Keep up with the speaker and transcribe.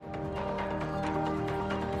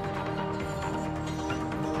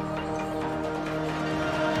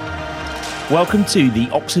Welcome to the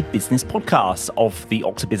Oxford Business Podcast of the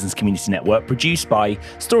Oxford Business Community Network, produced by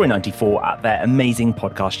Story 94 at their amazing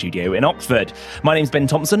podcast studio in Oxford. My name's Ben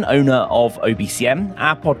Thompson, owner of OBCM.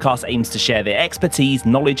 Our podcast aims to share the expertise,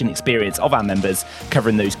 knowledge and experience of our members,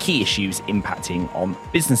 covering those key issues impacting on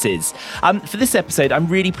businesses. For this episode, I'm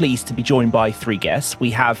really pleased to be joined by three guests.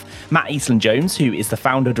 We have Matt Eastland-Jones, who is the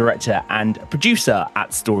founder, director and producer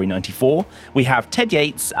at Story 94. We have Ted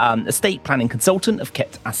Yates, estate planning consultant of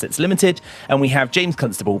Kept Assets Limited. And we have James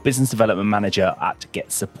Constable, Business Development Manager at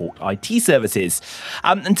Get Support IT Services.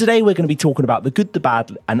 And today we're going to be talking about the good, the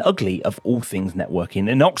bad and ugly of all things networking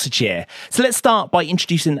in Oxfordshire. So let's start by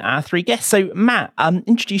introducing our three guests. So Matt,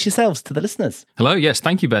 introduce yourselves to the listeners. Hello, yes,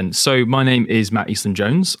 thank you, Ben. So my name is Matt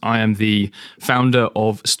Eastland-Jones. I am the founder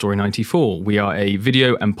of Story 94. We are a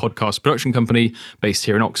video and podcast production company based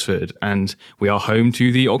here in Oxford, and we are home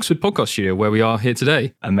to the Oxford Podcast Studio where we are here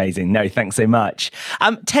today. Amazing. No, thanks so much.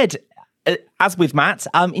 Ted, as with Matt,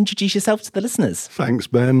 introduce yourself to the listeners. Thanks,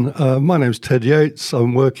 Ben. My name's Ted Yates.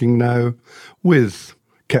 I'm working now with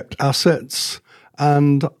Kept Assets,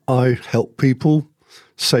 and I help people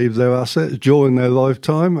save their assets during their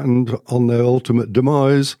lifetime, and on their ultimate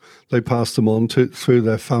demise, they pass them on through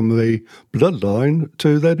their family bloodline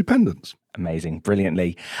to their dependents. Amazing,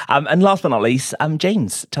 brilliantly. And last but not least,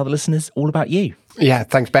 James, tell the listeners all about you. Yeah,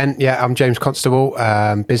 thanks, Ben. Yeah, I'm James Constable,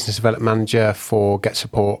 Business Development Manager for Get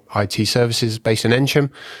Support IT Services based in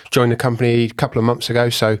Ensham. Joined the company a couple of months ago,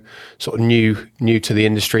 so sort of new to the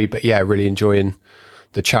industry, but yeah, really enjoying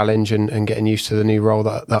the challenge and getting used to the new role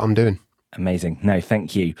that I'm doing. Amazing. No,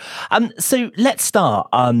 thank you. So let's start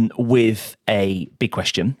with a big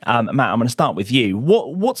question. Matt, I'm going to start with you.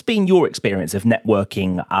 What's been your experience of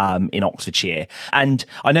networking in Oxfordshire? And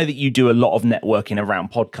I know that you do a lot of networking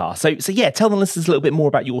around podcasts. So yeah, tell the listeners a little bit more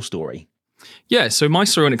about your story. Yeah, so my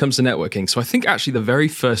story when it comes to networking, so I think actually the very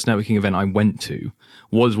first networking event I went to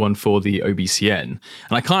was one for the OBCN. And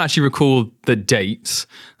I can't actually recall the dates,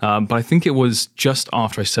 but I think it was just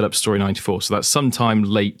after I set up Story 94. So that's sometime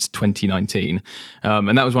late 2019.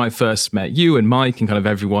 And that was when I first met you and Mike and kind of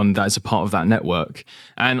everyone that is a part of that network.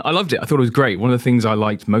 And I loved it. I thought it was great. One of the things I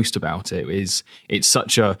liked most about it is it's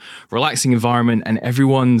such a relaxing environment and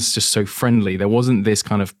everyone's just so friendly. There wasn't this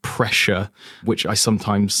kind of pressure, which I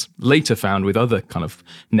sometimes later found with other kind of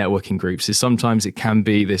networking groups, is sometimes it can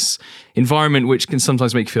be this environment which can sometimes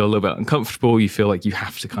make you feel a little bit uncomfortable. You feel like you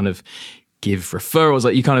have to kind of give referrals,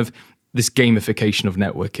 like you kind of this gamification of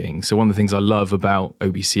networking. So one of the things I love about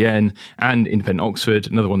OBCN and Independent Oxford,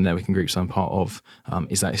 another one of the networking groups I'm part of,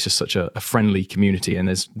 is that it's just such a friendly community, and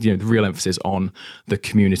there's the real emphasis on the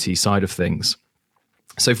community side of things.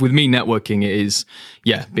 So with me, networking is,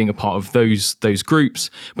 being a part of those groups.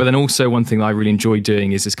 But then also one thing that I really enjoy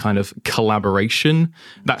doing is this kind of collaboration.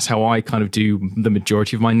 That's how I kind of do the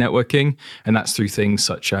majority of my networking. And that's through things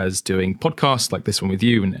such as doing podcasts like this one with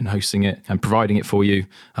you and hosting it and providing it for you,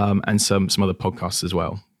 and some other podcasts as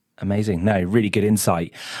well. Amazing. No, really good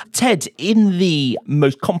insight. Ted, in the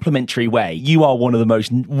most complimentary way, you are one of the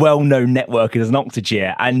most well-known networkers in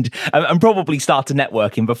Oxfordshire and probably started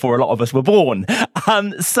networking before a lot of us were born.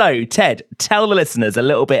 So, Ted, tell the listeners a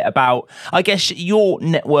little bit about, I guess, your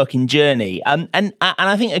networking journey. And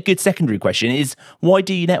I think a good secondary question is, why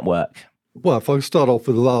do you network? Well, if I start off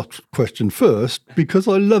with the last question first, because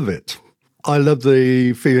I love it. I love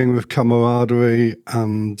the feeling of camaraderie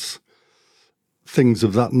and things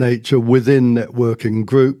of that nature within networking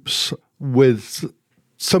groups. With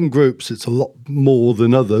some groups, it's a lot more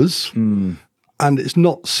than others. And it's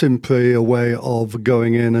not simply a way of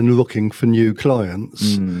going in and looking for new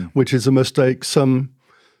clients, which is a mistake some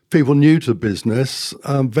people new to business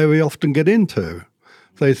very often get into.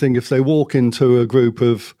 They think if they walk into a group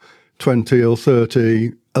of 20 or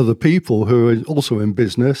 30 other people who are also in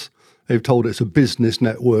business, they've told it's a business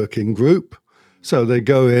networking group. So they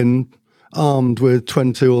go in armed with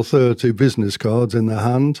 20 or 30 business cards in their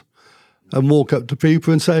hand and walk up to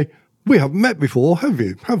people and say, "We haven't met before, have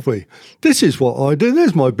we? This is what I do.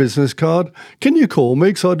 There's my business card. Can you call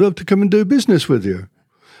me? Because I'd love to come and do business with you."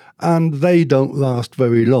 And they don't last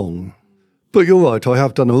very long. But you're right, I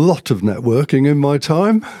have done a lot of networking in my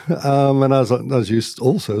time. And as you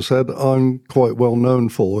also said, I'm quite well known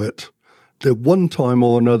for it. At one time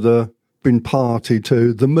or another, been party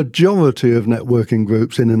to the majority of networking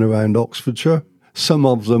groups in and around Oxfordshire. Some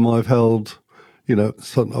of them I've held, I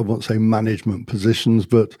won't say management positions,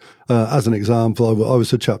 but as an example, I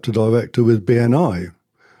was a chapter director with BNI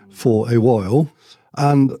for a while.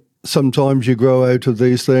 And sometimes you grow out of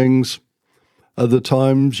these things. Other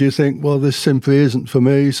times you think, well, this simply isn't for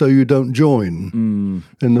me, so you don't join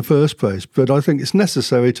in the first place. But I think it's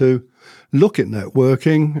necessary to look at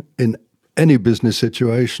networking in any business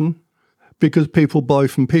situation, because people buy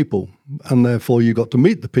from people, and therefore you got to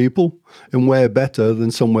meet the people, and where better than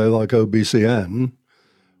somewhere like OBCN,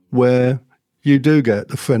 where you do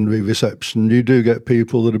get a friendly reception. You do get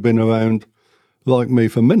people that have been around like me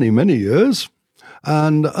for many, many years,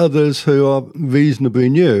 and others who are reasonably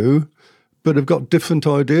new, but have got different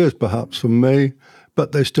ideas perhaps from me,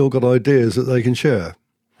 but they've still got ideas that they can share.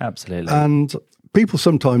 Absolutely. And people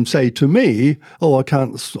sometimes say to me, oh, I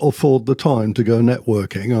can't afford the time to go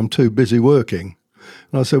networking. I'm too busy working.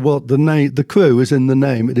 And I say, well, the crew is in the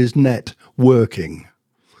name. It is networking.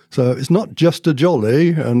 So it's not just a jolly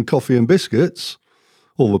and coffee and biscuits,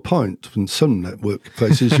 or a pint from some network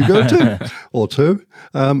places you go to, or two,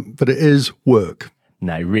 but it is work.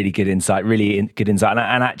 No, really good insight,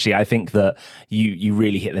 And actually, I think that you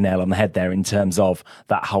really hit the nail on the head there in terms of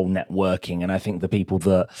that whole networking. And I think the people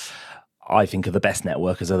that I think are the best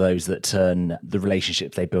networkers are those that turn the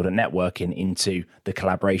relationships they build at networking into the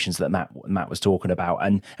collaborations that Matt was talking about,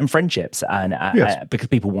 and friendships, and yes. Because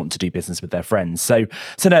people want to do business with their friends. So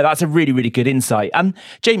no, that's a really, really good insight.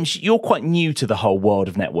 James, you're quite new to the whole world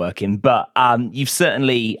of networking, but you've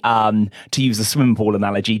certainly, to use the swimming pool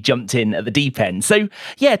analogy, jumped in at the deep end. So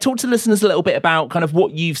yeah, talk to listeners a little bit about kind of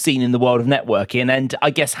what you've seen in the world of networking, and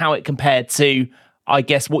I guess how it compared to, I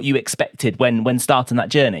guess, what you expected when starting that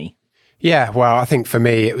journey. Yeah, well, I think for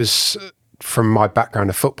me, it was from my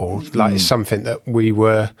background of football, like it's something that we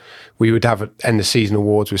would have end of season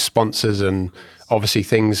awards with sponsors and obviously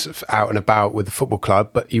things out and about with the football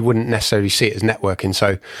club, but you wouldn't necessarily see it as networking.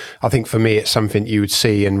 So I think for me, it's something you would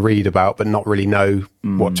see and read about, but not really know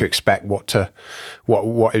what to expect, what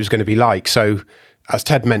it was going to be like. So as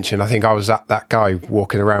Ted mentioned, I think I was that guy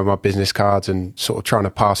walking around with my business cards and sort of trying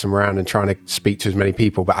to pass them around and trying to speak to as many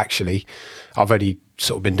people, but actually I've already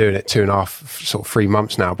sort of been doing it 2.5, sort of 3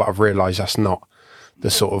 months now, but I've realised that's not the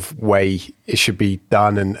sort of way it should be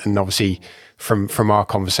done. And obviously from our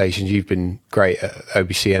conversations, you've been great at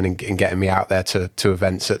OBCN and getting me out there to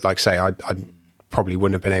events that, like say, I probably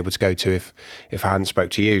wouldn't have been able to go to if I hadn't spoke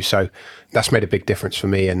to you. So that's made a big difference for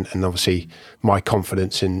me, and obviously my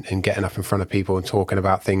confidence in getting up in front of people and talking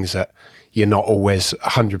about things that you're not always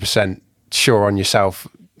 100% sure on yourself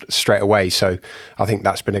straight away. So I think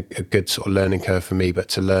that's been a good sort of learning curve for me, but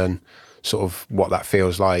to learn sort of what that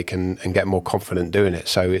feels like and get more confident doing it.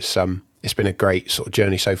 So it's been a great sort of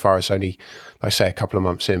journey so far. It's only, like I say, a couple of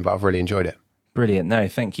months in, but I've really enjoyed it. Brilliant. No,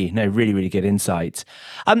 thank you. No, really, really good insight.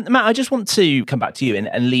 Matt, I just want to come back to you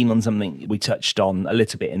and lean on something we touched on a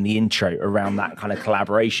little bit in the intro around that kind of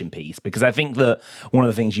collaboration piece, because I think that one of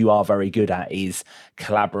the things you are very good at is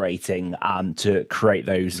collaborating to create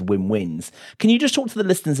those win-wins. Can you just talk to the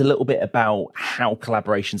listeners a little bit about how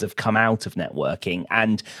collaborations have come out of networking?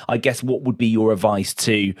 And I guess what would be your advice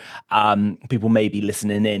to people maybe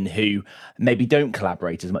listening in who maybe don't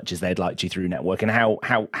collaborate as much as they'd like to through network, and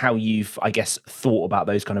how you've, I guess, thought about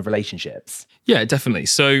those kind of relationships? Yeah, definitely.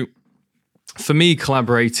 So for me,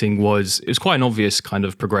 collaborating it was quite an obvious kind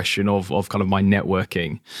of progression of kind of my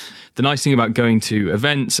networking. The nice thing about going to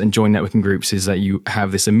events and join networking groups is that you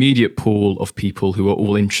have this immediate pool of people who are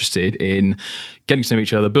all interested in getting to know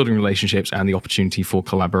each other, building relationships, and the opportunity for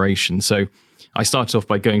collaboration. So I started off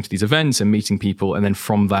by going to these events and meeting people, and then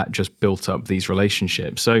from that just built up these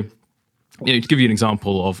relationships. So, to give you an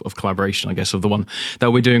example of collaboration, I guess, of the one that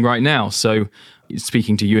we're doing right now. So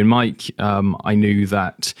speaking to you and Mike, I knew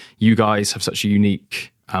that you guys have such a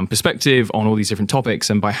unique perspective on all these different topics.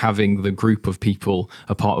 And by having the group of people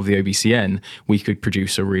a part of the OBCN, we could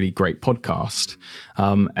produce a really great podcast.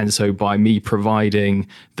 And so by me providing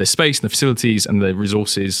the space and the facilities and the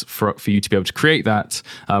resources for you to be able to create that,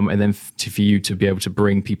 and then for you to be able to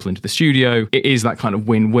bring people into the studio, it is that kind of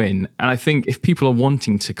win-win. And I think if people are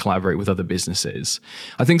wanting to collaborate with other businesses,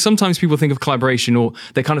 I think sometimes people think of collaboration, or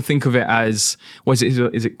they kind of think of it as,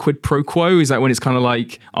 is it quid pro quo? Is that when it's kind of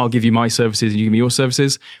like, I'll give you my services and you give me your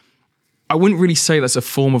services? I wouldn't really say that's a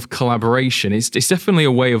form of collaboration. It's definitely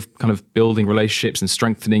a way of kind of building relationships and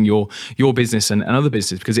strengthening your business and other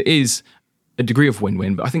businesses, because it is a degree of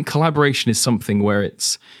win-win. But I think collaboration is something where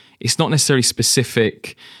it's not necessarily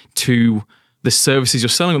specific to the services you're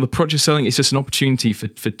selling or the product you're selling. It's just an opportunity for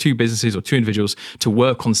two businesses or two individuals to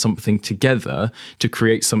work on something together to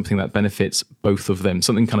create something that benefits both of them,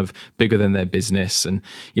 something kind of bigger than their business. And,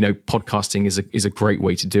 podcasting is a great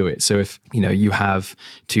way to do it. So if, you have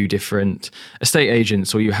two different estate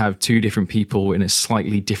agents, or you have two different people in a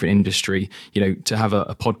slightly different industry, to have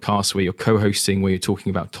a podcast where you're co-hosting, where you're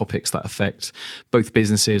talking about topics that affect both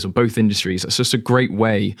businesses or both industries, that's just a great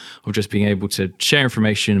way of just being able to share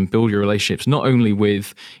information and build your relationships, not only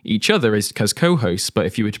with each other as co-hosts, but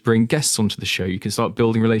if you were to bring guests onto the show, you can start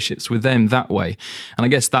building relationships with them that way. And I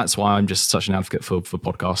guess that's why I'm just such an advocate for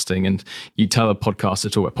podcasting. And you tell a podcaster to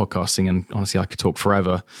talk about podcasting, and honestly, I could talk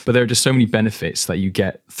forever. But there are just so many benefits that you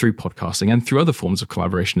get through podcasting and through other forms of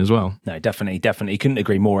collaboration as well. No, definitely. Couldn't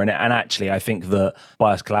agree more. And actually, I think that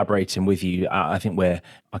by us collaborating with you, I think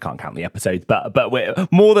I can't count the episodes, but we're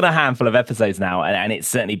more than a handful of episodes now. And it's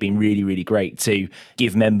certainly been really, really great to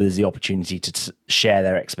give members the opportunity to share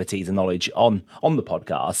their expertise and knowledge on the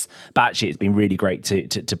podcast. But actually, it's been really great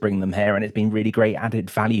to bring them here, and it's been really great added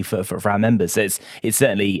value for our members. So it's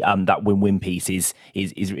certainly that win-win piece is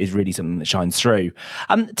really something that shines through.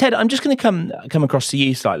 Ted, I'm just going to come across to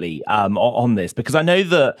you slightly on this, because I know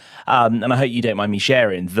that, and I hope you don't mind me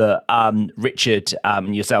sharing, that Richard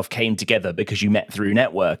and yourself came together because you met through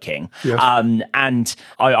networking. Yes. And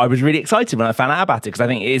I was really excited when I found out about it, because I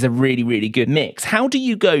think it is a really, really good mix. How do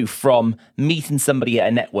you go from meeting somebody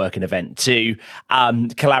at a networking event to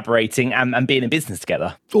collaborating and being in business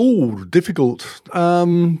together? Oh, difficult.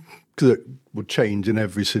 Because it would change in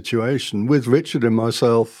every situation. With Richard and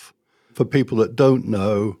myself, for people that don't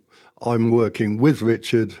know, I'm working with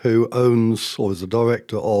Richard, who owns or is the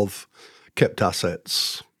director of Kept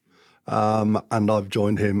Assets. And I've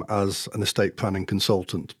joined him as an estate planning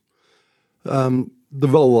consultant. The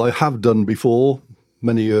role I have done before,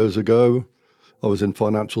 many years ago, I was in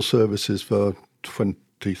financial services for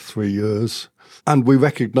 23 years. And we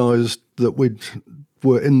recognised that we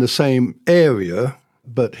were in the same area,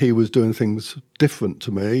 but he was doing things different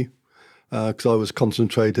to me, because I was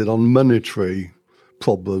concentrated on monetary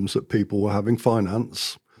problems that people were having,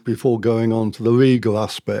 finance, before going on to the legal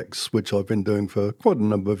aspects, which I've been doing for quite a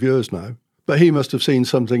number of years now. But he must have seen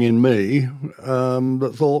something in me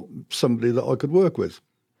that thought somebody that I could work with.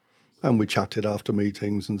 And we chatted after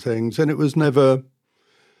meetings and things, and it was never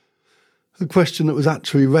a question that was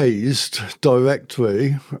actually raised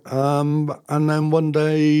directly. And then one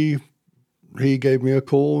day he gave me a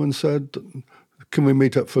call and said, "Can we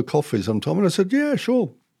meet up for coffee sometime?" And I said, "Yeah,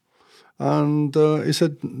 sure." And he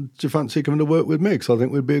said, "Do you fancy coming to work with me? Because I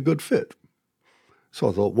think we'd be a good fit." So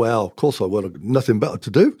I thought, well, of course I would. I've got nothing better to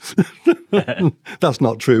do. That's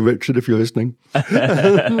not true, Richard, if you're listening.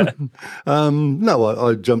 No,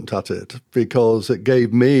 I jumped at it because it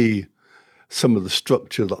gave me some of the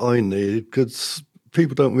structure that I need, because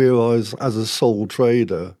people don't realise, as a sole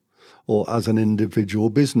trader or as an individual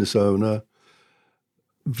business owner,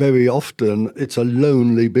 very often it's a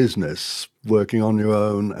lonely business working on your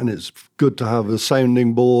own, and it's good to have a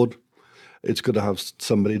sounding board. It's good to have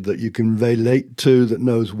somebody that you can relate to, that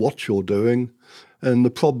knows what you're doing and the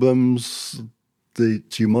problems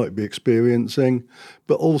that you might be experiencing,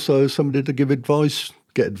 but also somebody to get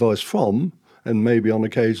advice from, and maybe on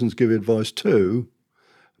occasions give advice to,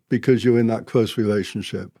 because you're in that close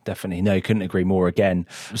relationship. Definitely. No, couldn't agree more. Again,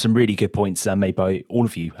 some really good points made by all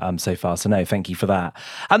of you so far. So no, thank you for that.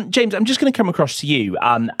 James, I'm just going to come across to you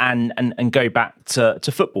and go back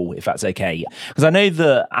to football, if that's okay. Because I know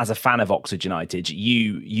that as a fan of Oxford United,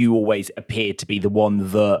 you always appeared to be the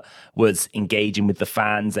one that was engaging with the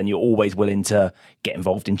fans, and you're always willing to get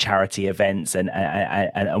involved in charity events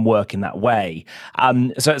and work in that way.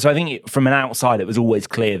 So I think from an outside, it was always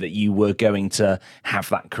clear that you were going to have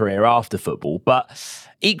that career after football. But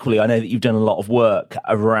equally, I know that you've done a lot of work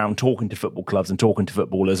around talking to football clubs and talking to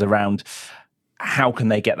footballers around how can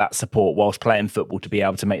they get that support whilst playing football to be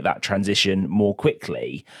able to make that transition more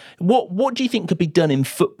quickly. What do you think could be done in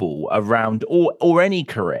football around, or any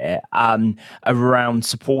career, around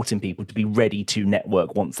supporting people to be ready to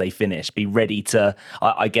network once they finish, be ready to,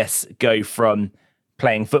 I guess, go from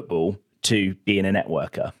playing football to being a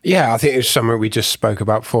networker? Yeah, I think it's something we just spoke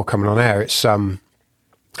about before coming on air. It's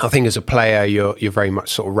I think as a player, you're very much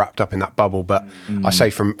sort of wrapped up in that bubble. But I say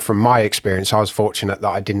from my experience, I was fortunate that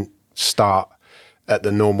I didn't start at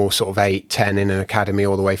the normal sort of 8-10 in an academy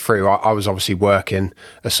all the way through. I was obviously working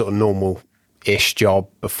a sort of normal-ish job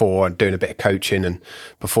before, and doing a bit of coaching, and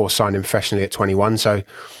before signing professionally at 21. So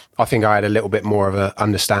I think I had a little bit more of an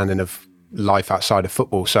understanding of life outside of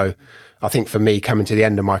football. So I think for me, coming to the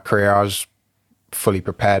end of my career, I was fully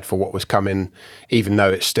prepared for what was coming, even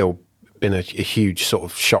though it's still been a huge sort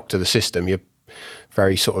of shock to the system. You're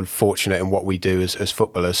very sort of fortunate in what we do as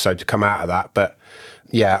footballers, so to come out of that. But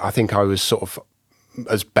yeah, I think I was sort of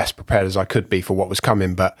as best prepared as I could be for what was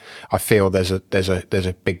coming. But I feel there's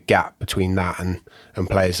a big gap between that and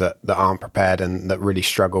players that aren't prepared and that really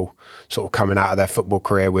struggle sort of coming out of their football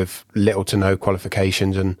career with little to no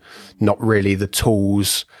qualifications and not really the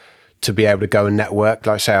tools to be able to go and network.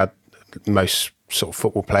 Like I say, most sort of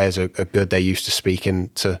football players are good. They're used to speaking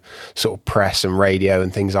to sort of press and radio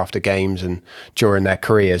and things after games and during their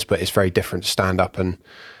careers, but it's very different to stand up and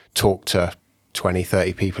talk to 20,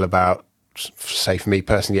 30 people about, say for me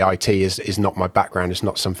personally, IT is not my background. It's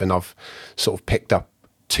not something I've sort of picked up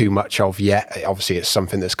too much of yet. Obviously it's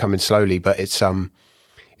something that's coming slowly, but it's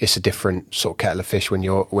a different sort of kettle of fish when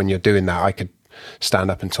you're doing that. I could stand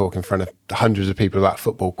up and talk in front of hundreds of people about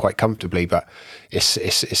football quite comfortably, but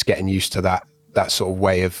it's getting used to that sort of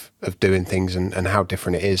way of doing things and how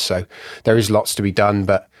different it is. So there is lots to be done,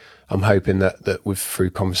 but I'm hoping that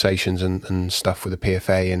through conversations and stuff with the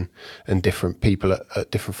PFA and different people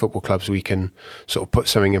at different football clubs, we can sort of put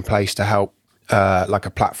something in place to help, like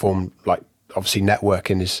a platform. Like obviously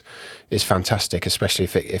networking is fantastic, especially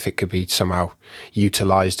if it could be somehow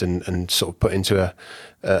utilised and sort of put into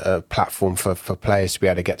a platform for players to be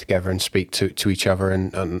able to get together and speak to each other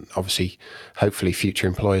and obviously hopefully future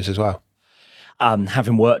employers as well.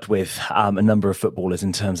 Having worked with a number of footballers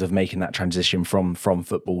in terms of making that transition from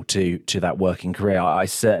football to that working career, I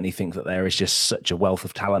certainly think that there is just such a wealth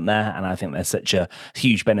of talent there, and I think there's such a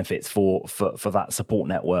huge benefits for that support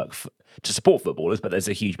network to support footballers, but there's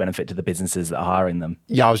a huge benefit to the businesses that are hiring them.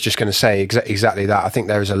 Yeah, I was just going to say exactly that. I think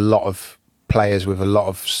there is a lot of players with a lot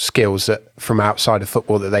of skills that from outside of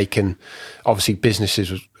football that they can, obviously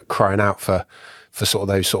businesses was crying out for sort of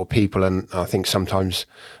those sort of people. And I think sometimes,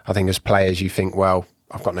 as players, you think, well,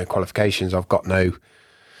 I've got no qualifications, I've got no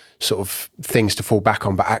sort of things to fall back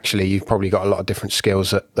on, but actually you've probably got a lot of different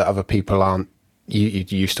skills that other people aren't. You're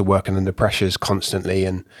used to working under pressures constantly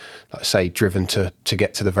and, like I say, driven to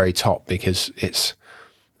get to the very top, because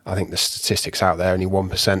I think the statistics out there, only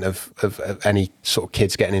 1% of any sort of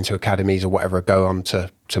kids getting into academies or whatever go on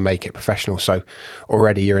to make it professional. So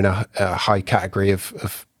already you're in a high category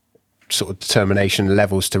of sort of determination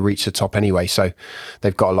levels to reach the top anyway. So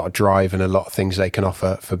they've got a lot of drive and a lot of things they can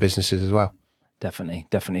offer for businesses as well. Definitely.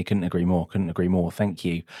 Couldn't agree more. Thank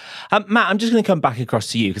you. Matt, I'm just going to come back across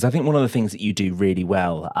to you, because I think one of the things that you do really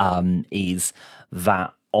well is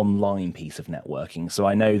that online piece of networking. So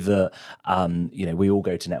I know that, we all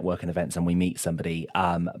go to networking events and we meet somebody,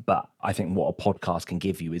 but I think what a podcast can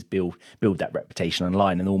give you is build that reputation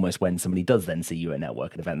online. And almost when somebody does then see you at a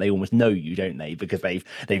networking event, they almost know you, don't they? Because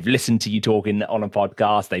they've listened to you talking on a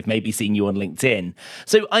podcast, they've maybe seen you on LinkedIn.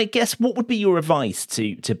 So I guess what would be your advice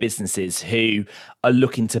to businesses who are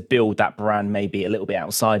looking to build that brand maybe a little bit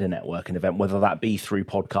outside a networking event, whether that be through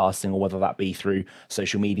podcasting or whether that be through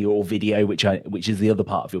social media or video, which is the other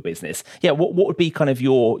part of your business? Yeah, what would be kind of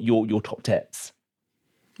your top tips?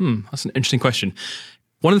 That's an interesting question.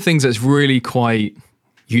 One of the things that's really quite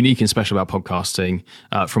unique and special about podcasting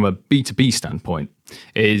from a B2B standpoint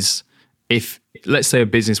is if, let's say, a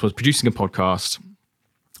business was producing a podcast.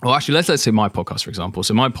 Well, actually, let's say my podcast, for example.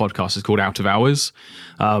 So my podcast is called Out of Hours.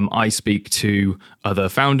 I speak to other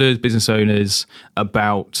founders, business owners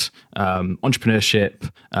about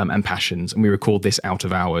entrepreneurship and passions. And we record this out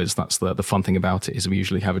of hours. That's the fun thing about it, is we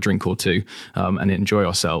usually have a drink or two and enjoy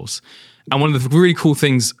ourselves. And one of the really cool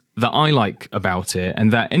things that I like about it,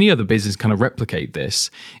 and that any other business kind of replicate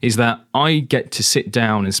this, is that I get to sit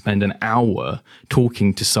down and spend an hour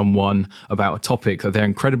talking to someone about a topic that they're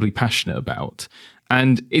incredibly passionate about.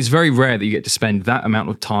 And it's very rare that you get to spend that amount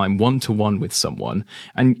of time one-to-one with someone.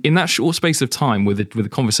 And in that short space of time with a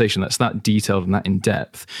conversation that's that detailed and that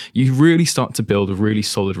in-depth, you really start to build a really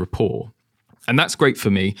solid rapport. And that's great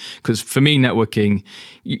for me, because for me, networking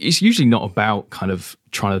is usually not about kind of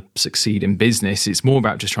trying to succeed in business. It's more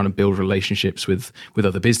about just trying to build relationships with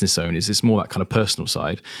other business owners. It's more that kind of personal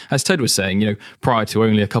side. As Ted was saying, prior to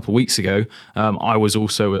only a couple of weeks ago, I was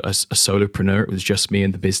also a solopreneur. It was just me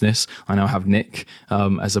and the business. I now have Nick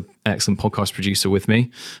as an excellent podcast producer with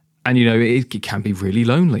me. And, it can be really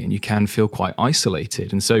lonely and you can feel quite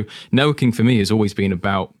isolated. And so networking for me has always been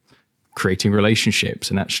about creating relationships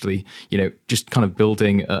and actually, just kind of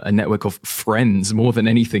building a network of friends more than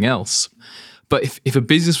anything else. But if a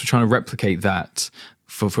business were trying to replicate that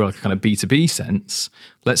for like a kind of B2B sense,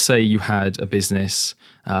 let's say you had a business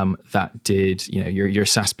that did, you're a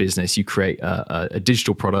SaaS business, you create a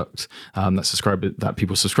digital product that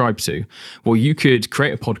people subscribe to. Well, you could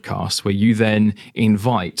create a podcast where you then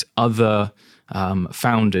invite other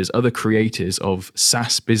founders, other creators of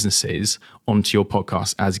SaaS businesses onto your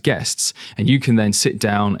podcast as guests. And you can then sit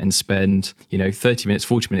down and spend, 30 minutes,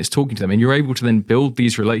 40 minutes talking to them. And you're able to then build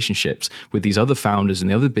these relationships with these other founders and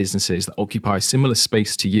the other businesses that occupy a similar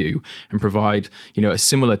space to you and provide, a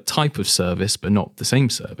similar type of service, but not the same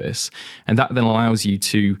service. And that then allows you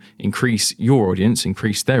to increase your audience,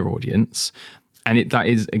 increase their audience. And that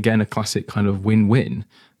is, again, a classic kind of win-win.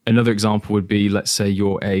 Another example would be, let's say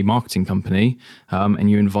you're a marketing company and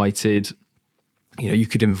you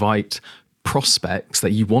could invite prospects that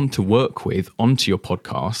you want to work with onto your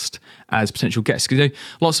podcast as potential guests. Because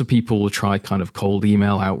lots of people will try kind of cold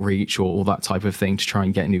email outreach or that type of thing to try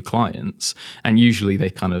and get new clients. And usually they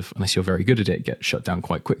kind of, unless you're very good at it, get shut down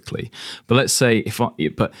quite quickly. But let's say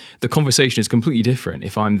but the conversation is completely different.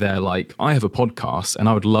 If I'm there, like, I have a podcast and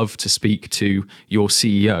I would love to speak to your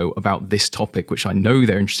CEO about this topic, which I know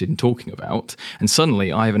they're interested in talking about. And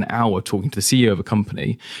suddenly I have an hour talking to the CEO of a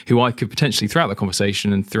company who I could potentially, throughout the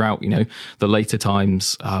conversation and throughout, the later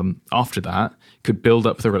times after that, could build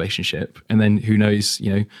up the relationship, and then who knows,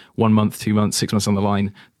 1 month, 2 months, 6 months on the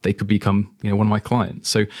line, they could become, one of my clients.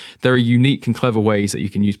 So there are unique and clever ways that you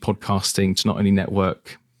can use podcasting to not only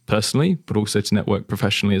network personally, but also to network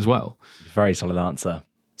professionally as well. Very solid answer.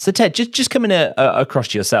 So Ted, just coming across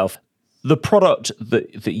to yourself, the product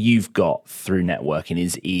that you've got through networking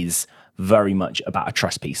is very much about a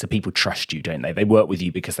trust piece. So people trust you, don't they? They work with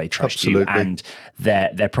you because they trust Absolutely. you, and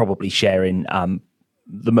they're probably sharing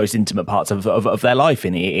the most intimate parts of their life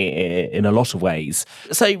in a lot of ways.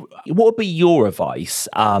 So what would be your advice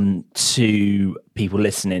to people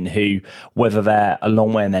listening who, whether they're a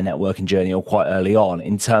long way in their networking journey or quite early on,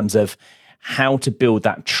 in terms of how to build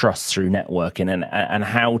that trust through networking and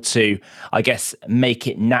how to, I guess, make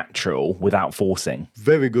it natural without forcing?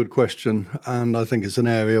 Very good question. And I think it's an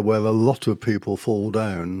area where a lot of people fall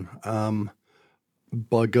down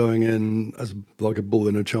by going in as like a bull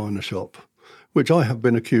in a china shop, which I have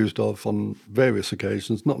been accused of on various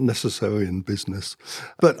occasions, not necessarily in business.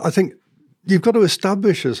 But I think you've got to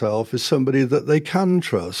establish yourself as somebody that they can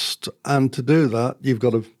trust. And to do that, you've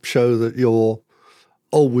got to show that you're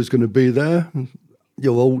always going to be there.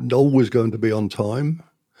 You're always going to be on time.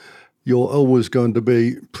 You're always going to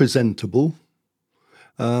be presentable.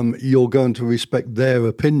 You're going to respect their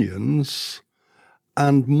opinions.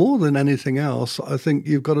 And more than anything else, I think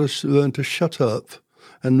you've got to learn to shut up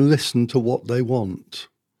and listen to what they want.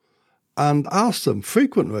 And ask them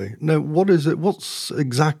frequently, now, what is it? What's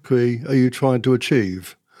exactly are you trying to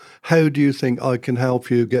achieve? How do you think I can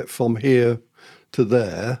help you get from here to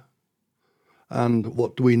there? And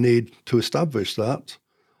what do we need to establish that?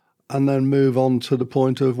 And then move on to the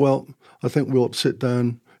point of, well, I think we ought to sit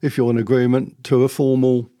down, if you're in agreement, to a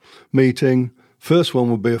formal meeting. First one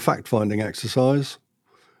would be a fact-finding exercise,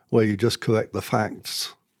 where you just correct the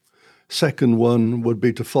facts. Second one would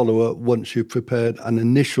be to follow up once you've prepared an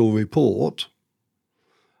initial report.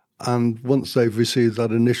 And once they've received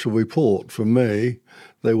that initial report from me,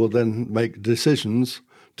 they will then make decisions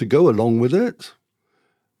to go along with it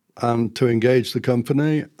and to engage the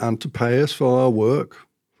company and to pay us for our work.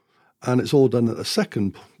 And it's all done at the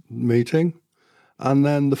second meeting. And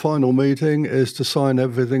then the final meeting is to sign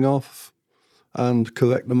everything off and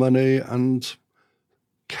collect the money and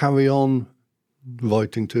carry on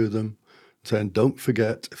writing to them, saying, don't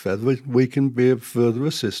forget, if ever we can be of further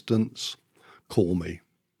assistance, call me.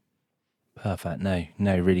 Perfect. No,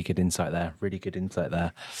 really good insight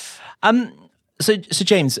there. So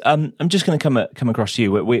James, I'm just going to come across to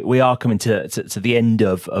you. We are coming to the end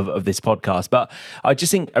of this podcast, but I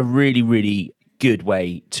just think a really, really good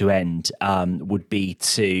way to end would be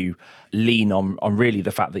to lean on really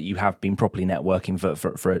the fact that you have been properly networking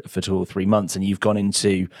for 2 or 3 months, and you've gone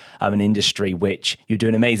into an industry which you're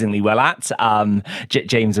doing amazingly well at.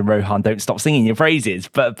 James and Rohan don't stop singing your praises,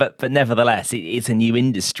 but nevertheless, it's a new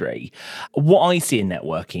industry. What I see in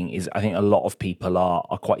networking is I think a lot of people are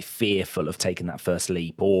quite fearful of taking that first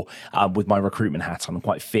leap, or with my recruitment hat on, I'm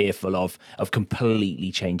quite fearful of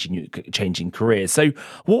completely changing careers. So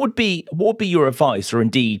what would be your advice, or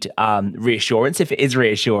indeed reassurance, if it is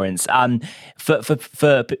reassurance,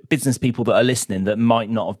 for business people that are listening that might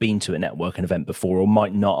not have been to a networking event before or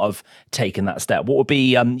might not have taken that step? What would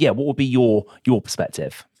be your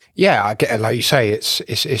perspective? Yeah, I get it. Like you say,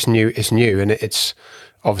 it's new, and it's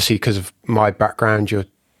obviously because of my background.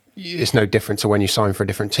 It's no different to when you sign for a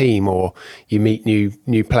different team or you meet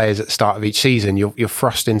new players at the start of each season. You're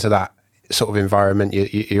thrust into that sort of environment.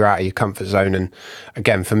 You're out of your comfort zone, and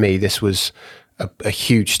again, for me, this was a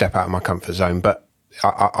huge step out of my comfort zone. But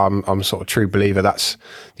I'm sort of true believer that's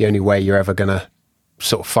the only way you're ever going to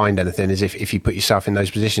sort of find anything is if you put yourself in those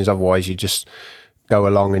positions. Otherwise, you just go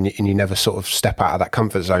along and you never sort of step out of that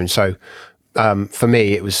comfort zone. So for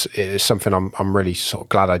me, it was something I'm really sort of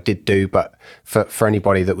glad I did do. But for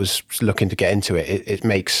anybody that was looking to get into it, it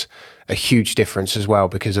makes a huge difference as well,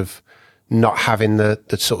 because of not having the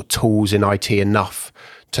sort of tools in IT enough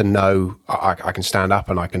to know I can stand up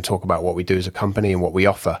and I can talk about what we do as a company and what we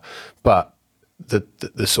offer. But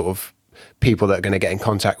the sort of people that are going to get in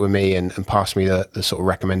contact with me and pass me the sort of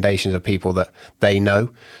recommendations of people that they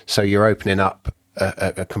know. So you're opening up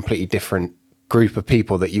a completely different group of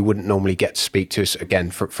people that you wouldn't normally get to speak to. So again,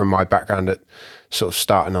 from my background at sort of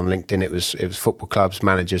starting on LinkedIn, it was football clubs,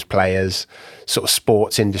 managers, players, sort of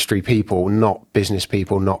sports industry people, not business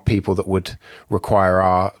people, not people that would require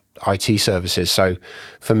our IT services. So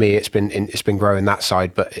for me, it's been growing that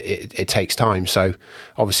side, but it takes time. So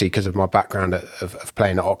obviously, because of my background of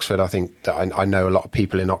playing at Oxford, I think that I know a lot of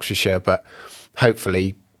people in Oxfordshire, but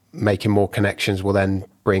hopefully making more connections will then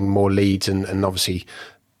bring more leads, and obviously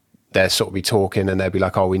they'll sort of be talking and they'll be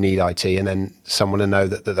like, oh, we need IT, and then someone will know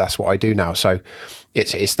that that's what I do now. So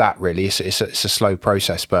it's that really. It's a slow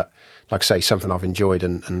process, but like I say, something I've enjoyed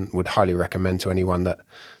and would highly recommend to anyone that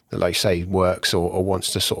like I say, works or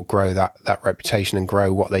wants to sort of grow that reputation and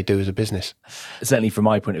grow what they do as a business. Certainly from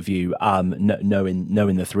my point of view,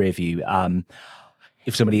 knowing the three of you,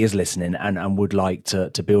 if somebody is listening and would like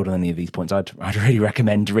to build on any of these points, I'd really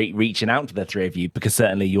recommend reaching out to the three of you, because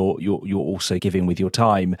certainly you're also giving with your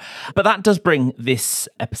time. But that does bring this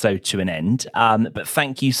episode to an end. But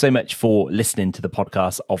thank you so much for listening to the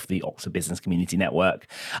podcast of the Oxford Business Community Network.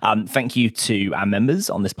 Thank you to our members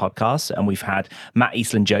on this podcast. And we've had Matt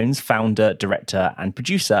Eastland-Jones, founder, director and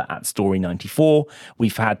producer at Story94.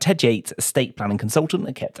 We've had Ted Yates, estate planning consultant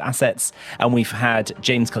at Kept Assets. And we've had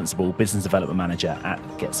James Constable, business development manager at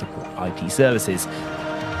Get Support IT Services.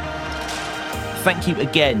 Thank you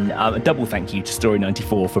again, a double thank you to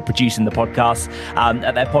Story94 for producing the podcast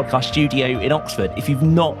at their podcast studio in Oxford. If you've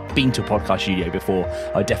not been to a podcast studio before,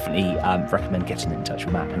 I definitely recommend getting in touch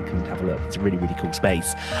with Matt and come and have a look. It's a really, really cool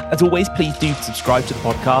space. As always, please do subscribe to the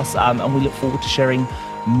podcast, and we look forward to sharing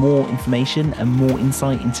more information and more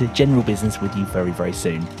insight into general business with you very, very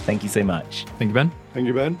soon. Thank you so much. Thank you, Ben. Thank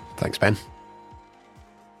you, Ben. Thanks, Ben.